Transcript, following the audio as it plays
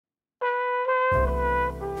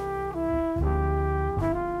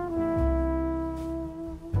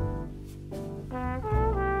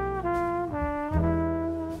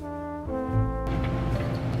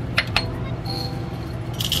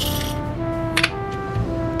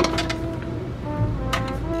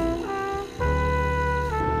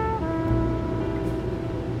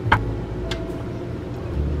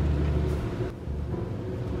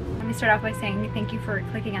start off by saying thank you for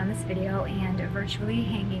clicking on this video and virtually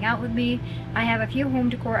hanging out with me. I have a few home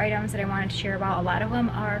decor items that I wanted to share about. A lot of them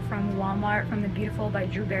are from Walmart, from the Beautiful by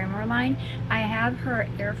Drew Barrymore line. I have her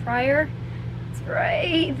air fryer. It's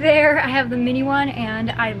right there. I have the mini one and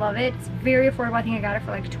I love it. It's very affordable. I think I got it for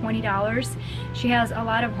like $20. She has a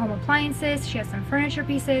lot of home appliances. She has some furniture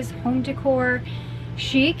pieces, home decor.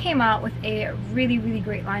 She came out with a really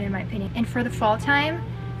great line in my opinion. And for the fall time,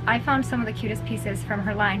 I found some of the cutest pieces from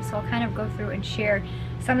her line, so I'll kind of go through and share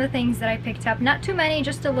some of the things that I picked up. Not too many,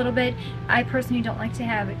 just a little bit. I personally don't like to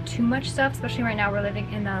have too much stuff, especially right now we're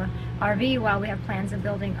living in the RV while we have plans of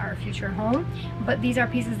building our future home. But these are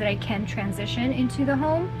pieces that I can transition into the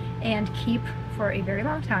home and keep for a very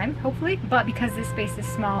long time, hopefully. But because this space is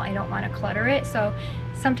small, I don't want to clutter it. So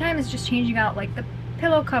sometimes just changing out like the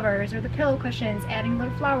pillow covers or the pillow cushions, adding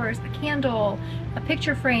little flowers, a candle, a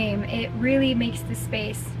picture frame, it really makes the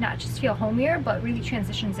space not just feel homier, but really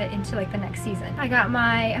transitions it into like the next season. I got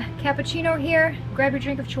my cappuccino here. Grab your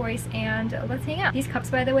drink of choice and let's hang out. These cups,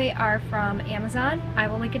 by the way, are from Amazon. I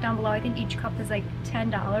will link it down below. I think each cup is like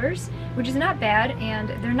 $10, which is not bad, and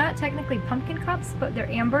they're not technically pumpkin cups, but they're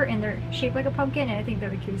amber and they're shaped like a pumpkin, and I think they're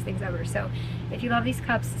the cutest things ever. So if you love these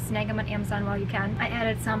cups, snag them on Amazon while you can. I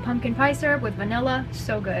added some pumpkin pie syrup with vanilla.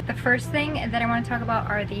 So good. The first thing that I want to talk about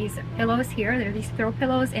are these pillows here. They're these throw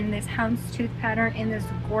pillows in this houndstooth pattern in this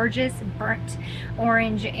gorgeous burnt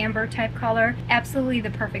orange amber type color. Absolutely the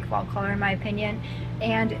perfect fall color in my opinion.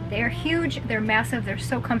 And they're huge, they're massive, they're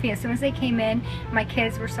so comfy. As soon as they came in, my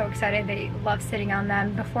kids were so excited. They love sitting on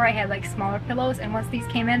them. Before I had like smaller pillows, and once these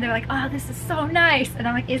came in, they're like, oh, this is so nice. And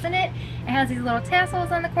I'm like, isn't it? It has these little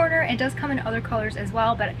tassels on the corner. It does come in other colors as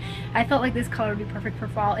well, but I felt like this color would be perfect for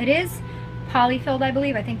fall. It is poly-filled, I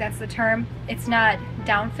believe. I think that's the term. It's not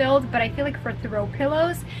down-filled, but I feel like for throw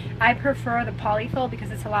pillows, I prefer the poly-fill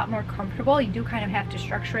because it's a lot more comfortable. You do kind of have to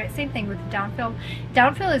structure it. Same thing with the down-fill.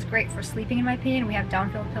 Down-fill is great for sleeping in my opinion. We have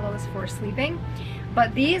down-filled pillows for sleeping.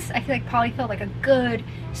 But these, I feel like poly-fill, like a good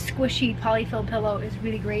squishy poly-fill pillow is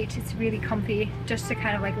really great. It's really comfy just to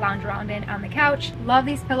kind of like lounge around in on the couch. Love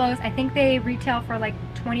these pillows. I think they retail for like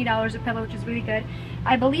 $20 a pillow, which is really good.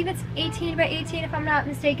 I believe it's 18 by 18 if I'm not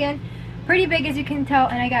mistaken. Pretty big as you can tell,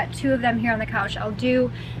 and I got two of them here on the couch. I'll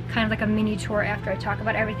do kind of like a mini tour after I talk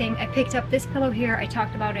about everything. I picked up this pillow here. I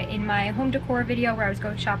talked about it in my home decor video where I was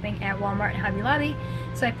going shopping at Walmart and Hobby Lobby.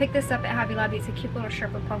 So I picked this up at Hobby Lobby. It's a cute little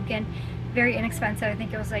Sherpa pumpkin. Very inexpensive. I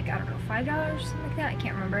think it was like, I don't know, $5 or something like that. I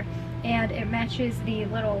can't remember. And it matches the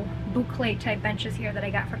little boucle type benches here that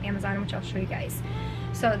I got from Amazon, which I'll show you guys.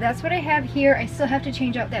 So that's what I have here. I still have to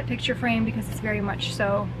change out that picture frame because it's very much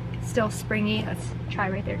so still springy. Let's try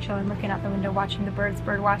right there, chilling, looking out the window, watching the birds,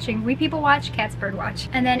 bird watching. We people watch, cats bird watch.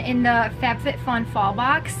 And then in the FabFitFun fall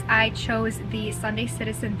box, I chose the Sunday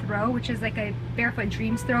Citizen throw, which is like a Barefoot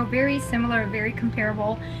Dreams throw. Very similar, very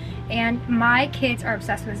comparable. And my kids are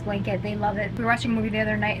obsessed with this blanket. They love it. We were watching a movie the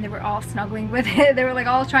other night and they were all snuggling with it. They were like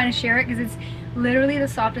all trying to share it because it's literally the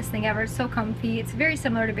softest thing ever. It's so comfy. It's very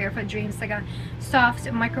similar to Barefoot Dreams, like a soft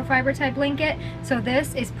microfiber type blanket. So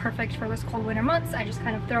this is perfect for those cold winter months. I just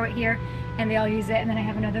kind of throw it here and they all use it, and then I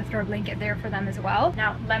have another throw blanket there for them as well.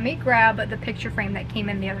 Now let me grab the picture frame that came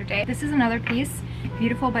in the other day. This is another piece,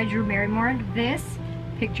 Beautiful by Drew Barrymore. This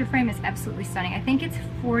picture frame is absolutely stunning. I think it's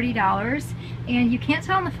 $40, and you can't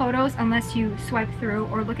tell in the photos unless you swipe through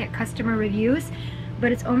or look at customer reviews,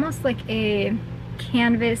 but it's almost like a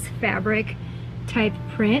canvas fabric type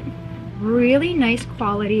print. Really nice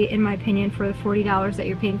quality in my opinion for the $40 that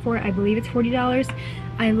you're paying for it. I believe it's $40.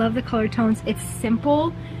 I love the color tones. It's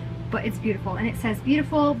simple, but it's beautiful, and it says,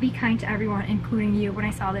 beautiful, be kind to everyone, including you. When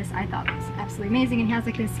I saw this, I thought it was absolutely amazing. And it has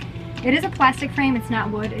like this, it is a plastic frame, it's not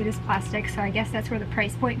wood, it is plastic, so I guess that's where the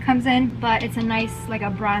price point comes in, but it's a nice, like a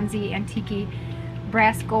bronzy, antique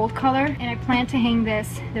brass gold color. And I plan to hang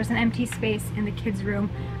this, there's an empty space in the kids' room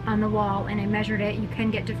on the wall, and I measured it. You can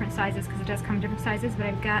get different sizes because it does come in different sizes, but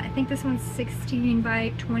I've got, I think this one's 16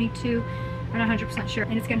 by 22, I'm not 100% sure,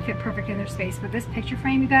 and it's gonna fit perfect in their space. But this picture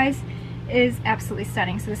frame, you guys, is absolutely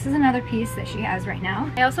stunning. So this is another piece that she has right now.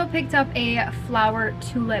 I also picked up a flower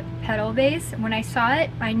tulip petal vase. When I saw it,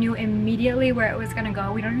 I knew immediately where it was gonna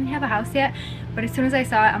go. We don't even have a house yet, but as soon as I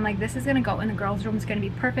saw it, I'm like, this is gonna go in the girls' room. It's gonna be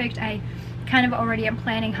perfect. I kind of already am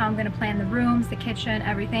planning how I'm going to plan the rooms, the kitchen,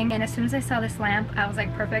 everything. And as soon as I saw this lamp, I was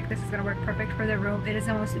like, perfect, this is going to work perfect for the room. It is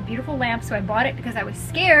the most beautiful lamp, so I bought it because I was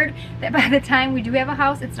scared that by the time we do have a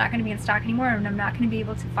house, it's not going to be in stock anymore and I'm not going to be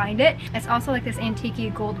able to find it. It's also like this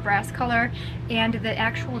antique gold brass color, and the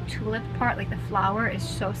actual tulip part, like the flower, is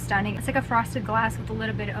so stunning. It's like a frosted glass with a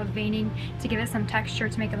little bit of veining to give it some texture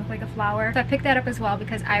to make it look like a flower. So I picked that up as well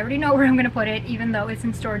because I already know where I'm going to put it, even though it's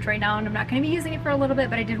in storage right now and I'm not going to be using it for a little bit,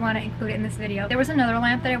 but I did want to include it in this video. There was another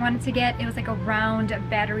lamp that I wanted to get. It was like a round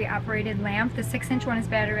battery operated lamp. The 6-inch one is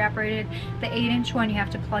battery operated. The 8-inch one you have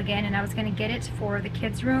to plug in, and I was going to get it for the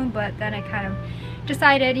kids' room, but then I kind of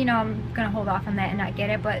decided, you know, I'm going to hold off on that and not get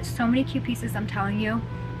it. But so many cute pieces, I'm telling you.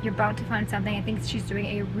 You're bound to find something. I think she's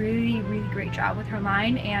doing a really, really great job with her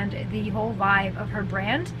line, and the whole vibe of her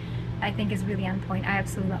brand I think is really on point. I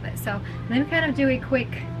absolutely love it. So let me kind of do a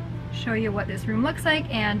quick show you what this room looks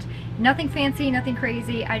like, and nothing fancy, nothing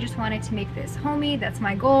crazy. I just wanted to make this homey. That's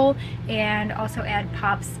my goal, and also add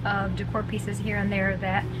pops of decor pieces here and there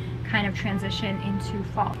that kind of transition into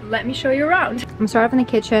fall. Let me show you around. I'm gonna start off in the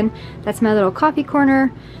kitchen. That's my little coffee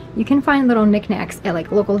corner. You can find little knickknacks at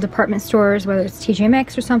like local department stores, whether it's TJ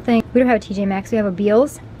Maxx or something. We don't have a TJ Maxx, we have a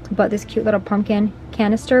Beal's, but this cute little pumpkin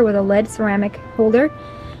canister with a lead ceramic holder.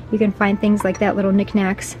 You can find things like that, little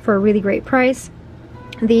knickknacks, for a really great price.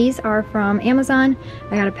 These are from Amazon.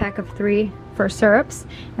 I got a pack of 3 for syrups,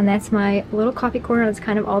 and that's my little coffee corner. That's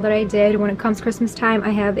kind of all that I did. When it comes Christmas time, I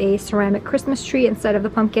have a ceramic Christmas tree instead of the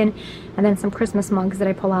pumpkin, and then some Christmas mugs that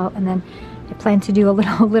I pull out, and then I plan to do a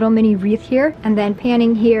little mini wreath here. And then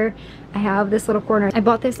panning here, I have this little corner. I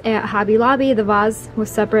bought this at Hobby Lobby. The vase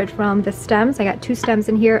was separate from the stems. I got 2 stems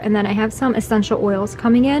in here, and then I have some essential oils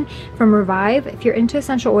coming in from Revive. If you're into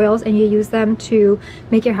essential oils and you use them to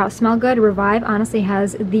make your house smell good, Revive honestly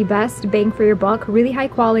has the best bang for your buck. Really high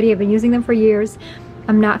quality. I've been using them for years.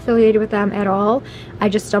 I'm not affiliated with them at all. I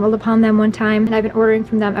just stumbled upon them one time, and I've been ordering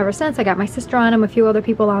from them ever since. I got my sister on them, a few other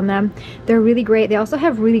people on them. They're really great. They also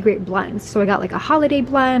have really great blends. So I got like a holiday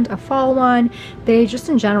blend, a fall one. They just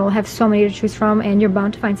in general have so many to choose from, and you're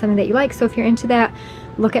bound to find something that you like. So if you're into that,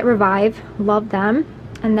 look at Revive. Love them.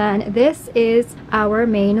 And then this is our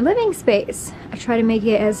main living space. I try to make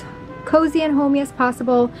it as cozy and homey as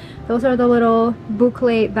possible. Those are the little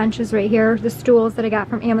boucle benches right here, the stools that I got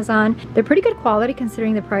from Amazon. They're pretty good quality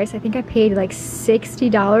considering the price. I think I paid like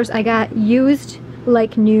 $60. I got used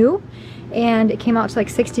like new, and it came out to like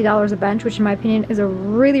 $60 a bench, which in my opinion is a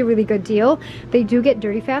really, really good deal. They do get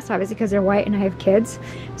dirty fast, obviously, because they're white and I have kids,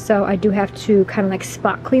 so I do have to kind of like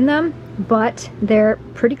spot clean them, but they're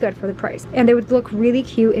pretty good for the price. And they would look really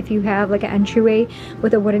cute if you have like an entryway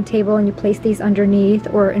with a wooden table and you place these underneath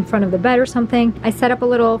or in front of the bed or something. I set up a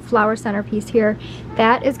little flower centerpiece here.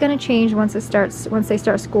 That is going to change once they start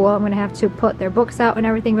school. I'm going to have to put their books out and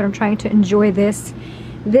everything, but I'm trying to enjoy this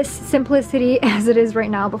simplicity as it is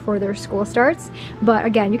right now before their school starts. But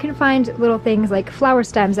again, you can find little things like flower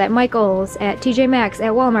stems at Michael's, at TJ Maxx,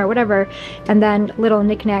 at Walmart, whatever, and then little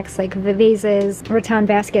knickknacks like the vases, rattan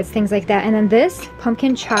baskets, things like that. And then this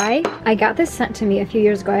pumpkin chai, I got this sent to me a few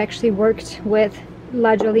years ago. I actually worked with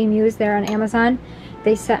La Jolie Muse there on Amazon.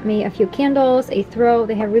 They sent me a few candles, a throw.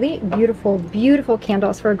 They have really beautiful, beautiful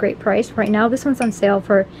candles for a great price. Right now, this one's on sale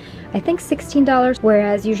for, I think, $16,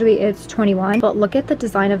 whereas usually it's $21. But look at the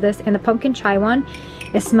design of this, and the pumpkin chai one.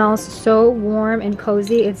 It smells so warm and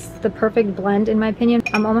cozy. It's the perfect blend in my opinion.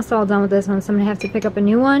 I'm almost all done with this one, so I'm gonna have to pick up a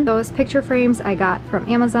new one. Those picture frames I got from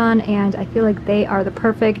Amazon, and I feel like they are the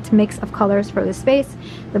perfect mix of colors for this space.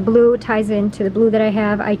 The blue ties into the blue that I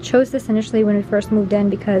have. I chose this initially when we first moved in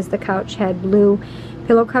because the couch had blue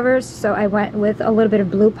pillow covers, so I went with a little bit of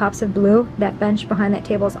blue, pops of blue. That bench behind that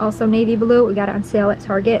table is also navy blue. We got it on sale at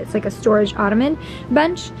Target. It's like a storage ottoman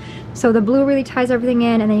bench. So the blue really ties everything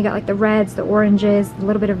in, and then you got like the reds, the oranges, a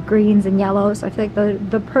little bit of greens and yellows. So I feel like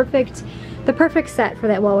the perfect set for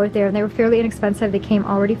that wall right there. And they were fairly inexpensive. They came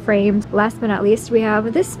already framed. Last but not least, we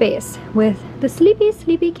have this space with the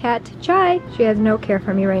sleepy cat Chai. She has no care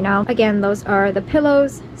for me right now. Again, those are the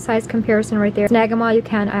pillows, size comparison right there. Snag them while you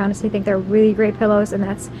can. I honestly think they're really great pillows, and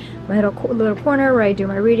that's my little corner where I do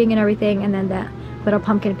my reading and everything, and then that little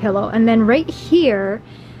pumpkin pillow. And then right here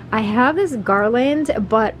I have this garland,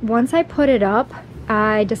 but once I put it up,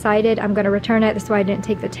 I decided I'm gonna return it. That's why I didn't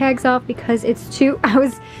take the tags off, because it's too, I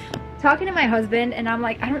was talking to my husband and I'm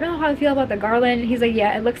like, I don't know how I feel about the garland. He's like,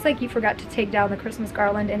 yeah, it looks like you forgot to take down the Christmas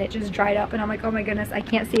garland and it just dried up. And I'm like, oh my goodness, I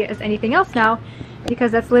can't see it as anything else now,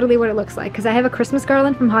 because that's literally what it looks like. Because I have a Christmas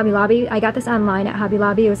garland from Hobby Lobby. I got this online at Hobby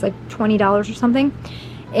Lobby. It was like $20 or something.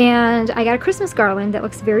 And I got a Christmas garland that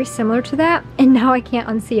looks very similar to that, and now I can't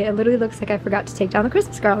unsee it. It literally looks like I forgot to take down the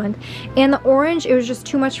Christmas garland. And the orange, it was just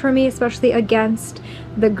too much for me, especially against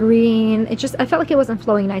the green. I felt like it wasn't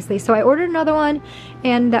flowing nicely. So I ordered another one,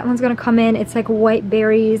 and that one's gonna come in. It's like white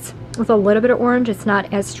berries with a little bit of orange. It's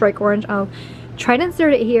not as strike orange. I'll try to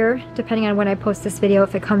insert it here depending on when I post this video,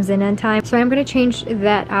 if it comes in time. So I'm going to change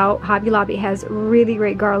that out. Hobby Lobby has really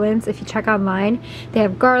great garlands. If you check online, they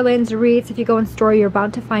have garlands, wreaths. If you go in store, you're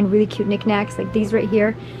bound to find really cute knickknacks like these right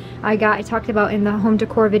here. I talked about in the home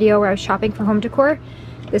decor video where I was shopping for home decor,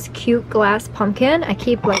 this cute glass pumpkin. I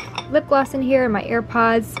keep like lip gloss in here and my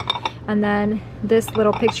AirPods, and then this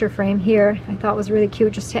little picture frame here I thought was really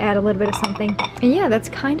cute, just to add a little bit of something. And yeah, that's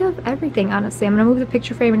kind of everything, honestly. I'm gonna move the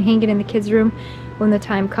picture frame and hang it in the kids' room when the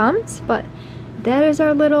time comes, but that is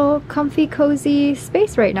our little comfy cozy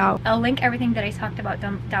space right now. I'll link everything that I talked about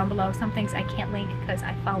down below. Some things I can't link because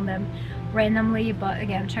I found them randomly, but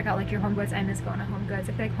again, check out like your Home Goods. I miss going to Home Goods.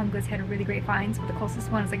 I feel like Home Goods had really great finds, but the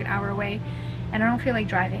closest one is like an hour away, and I don't feel like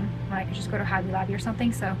driving when I could just go to Hobby Lobby or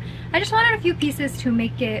something. So I just wanted a few pieces to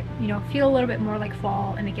make it, you know, feel a little bit more like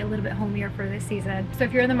fall and make it a little bit homier for this season. So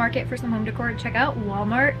if you're in the market for some home decor, check out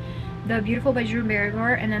Wal-Mart, The Beautiful by Drew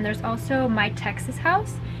Barrymore, and then there's also My Texas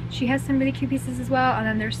House. She has some really cute pieces as well, and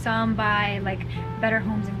then there's some by like Better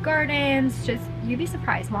Homes and Gardens. Just, you'd be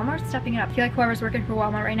surprised. Walmart's stepping it up. I feel like whoever's working for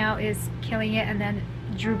Walmart right now is killing it, and then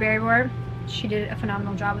Drew Barrymore, she did a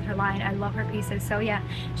phenomenal job with her line. I love her pieces. So yeah,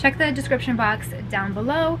 check the description box down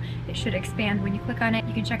below. It should expand when you click on it.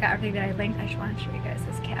 You can check out everything that I linked. I just want to show you guys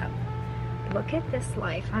this cat. Look at this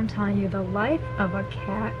life. I'm telling you, the life of a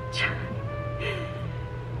cat.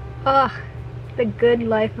 Ugh, the good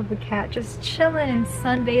life of a cat, just chilling and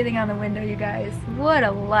sunbathing on the window, you guys. What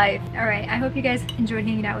a life. All right, I hope you guys enjoyed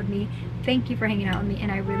hanging out with me. Thank you for hanging out with me,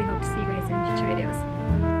 and I really hope to see you guys in future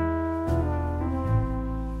videos.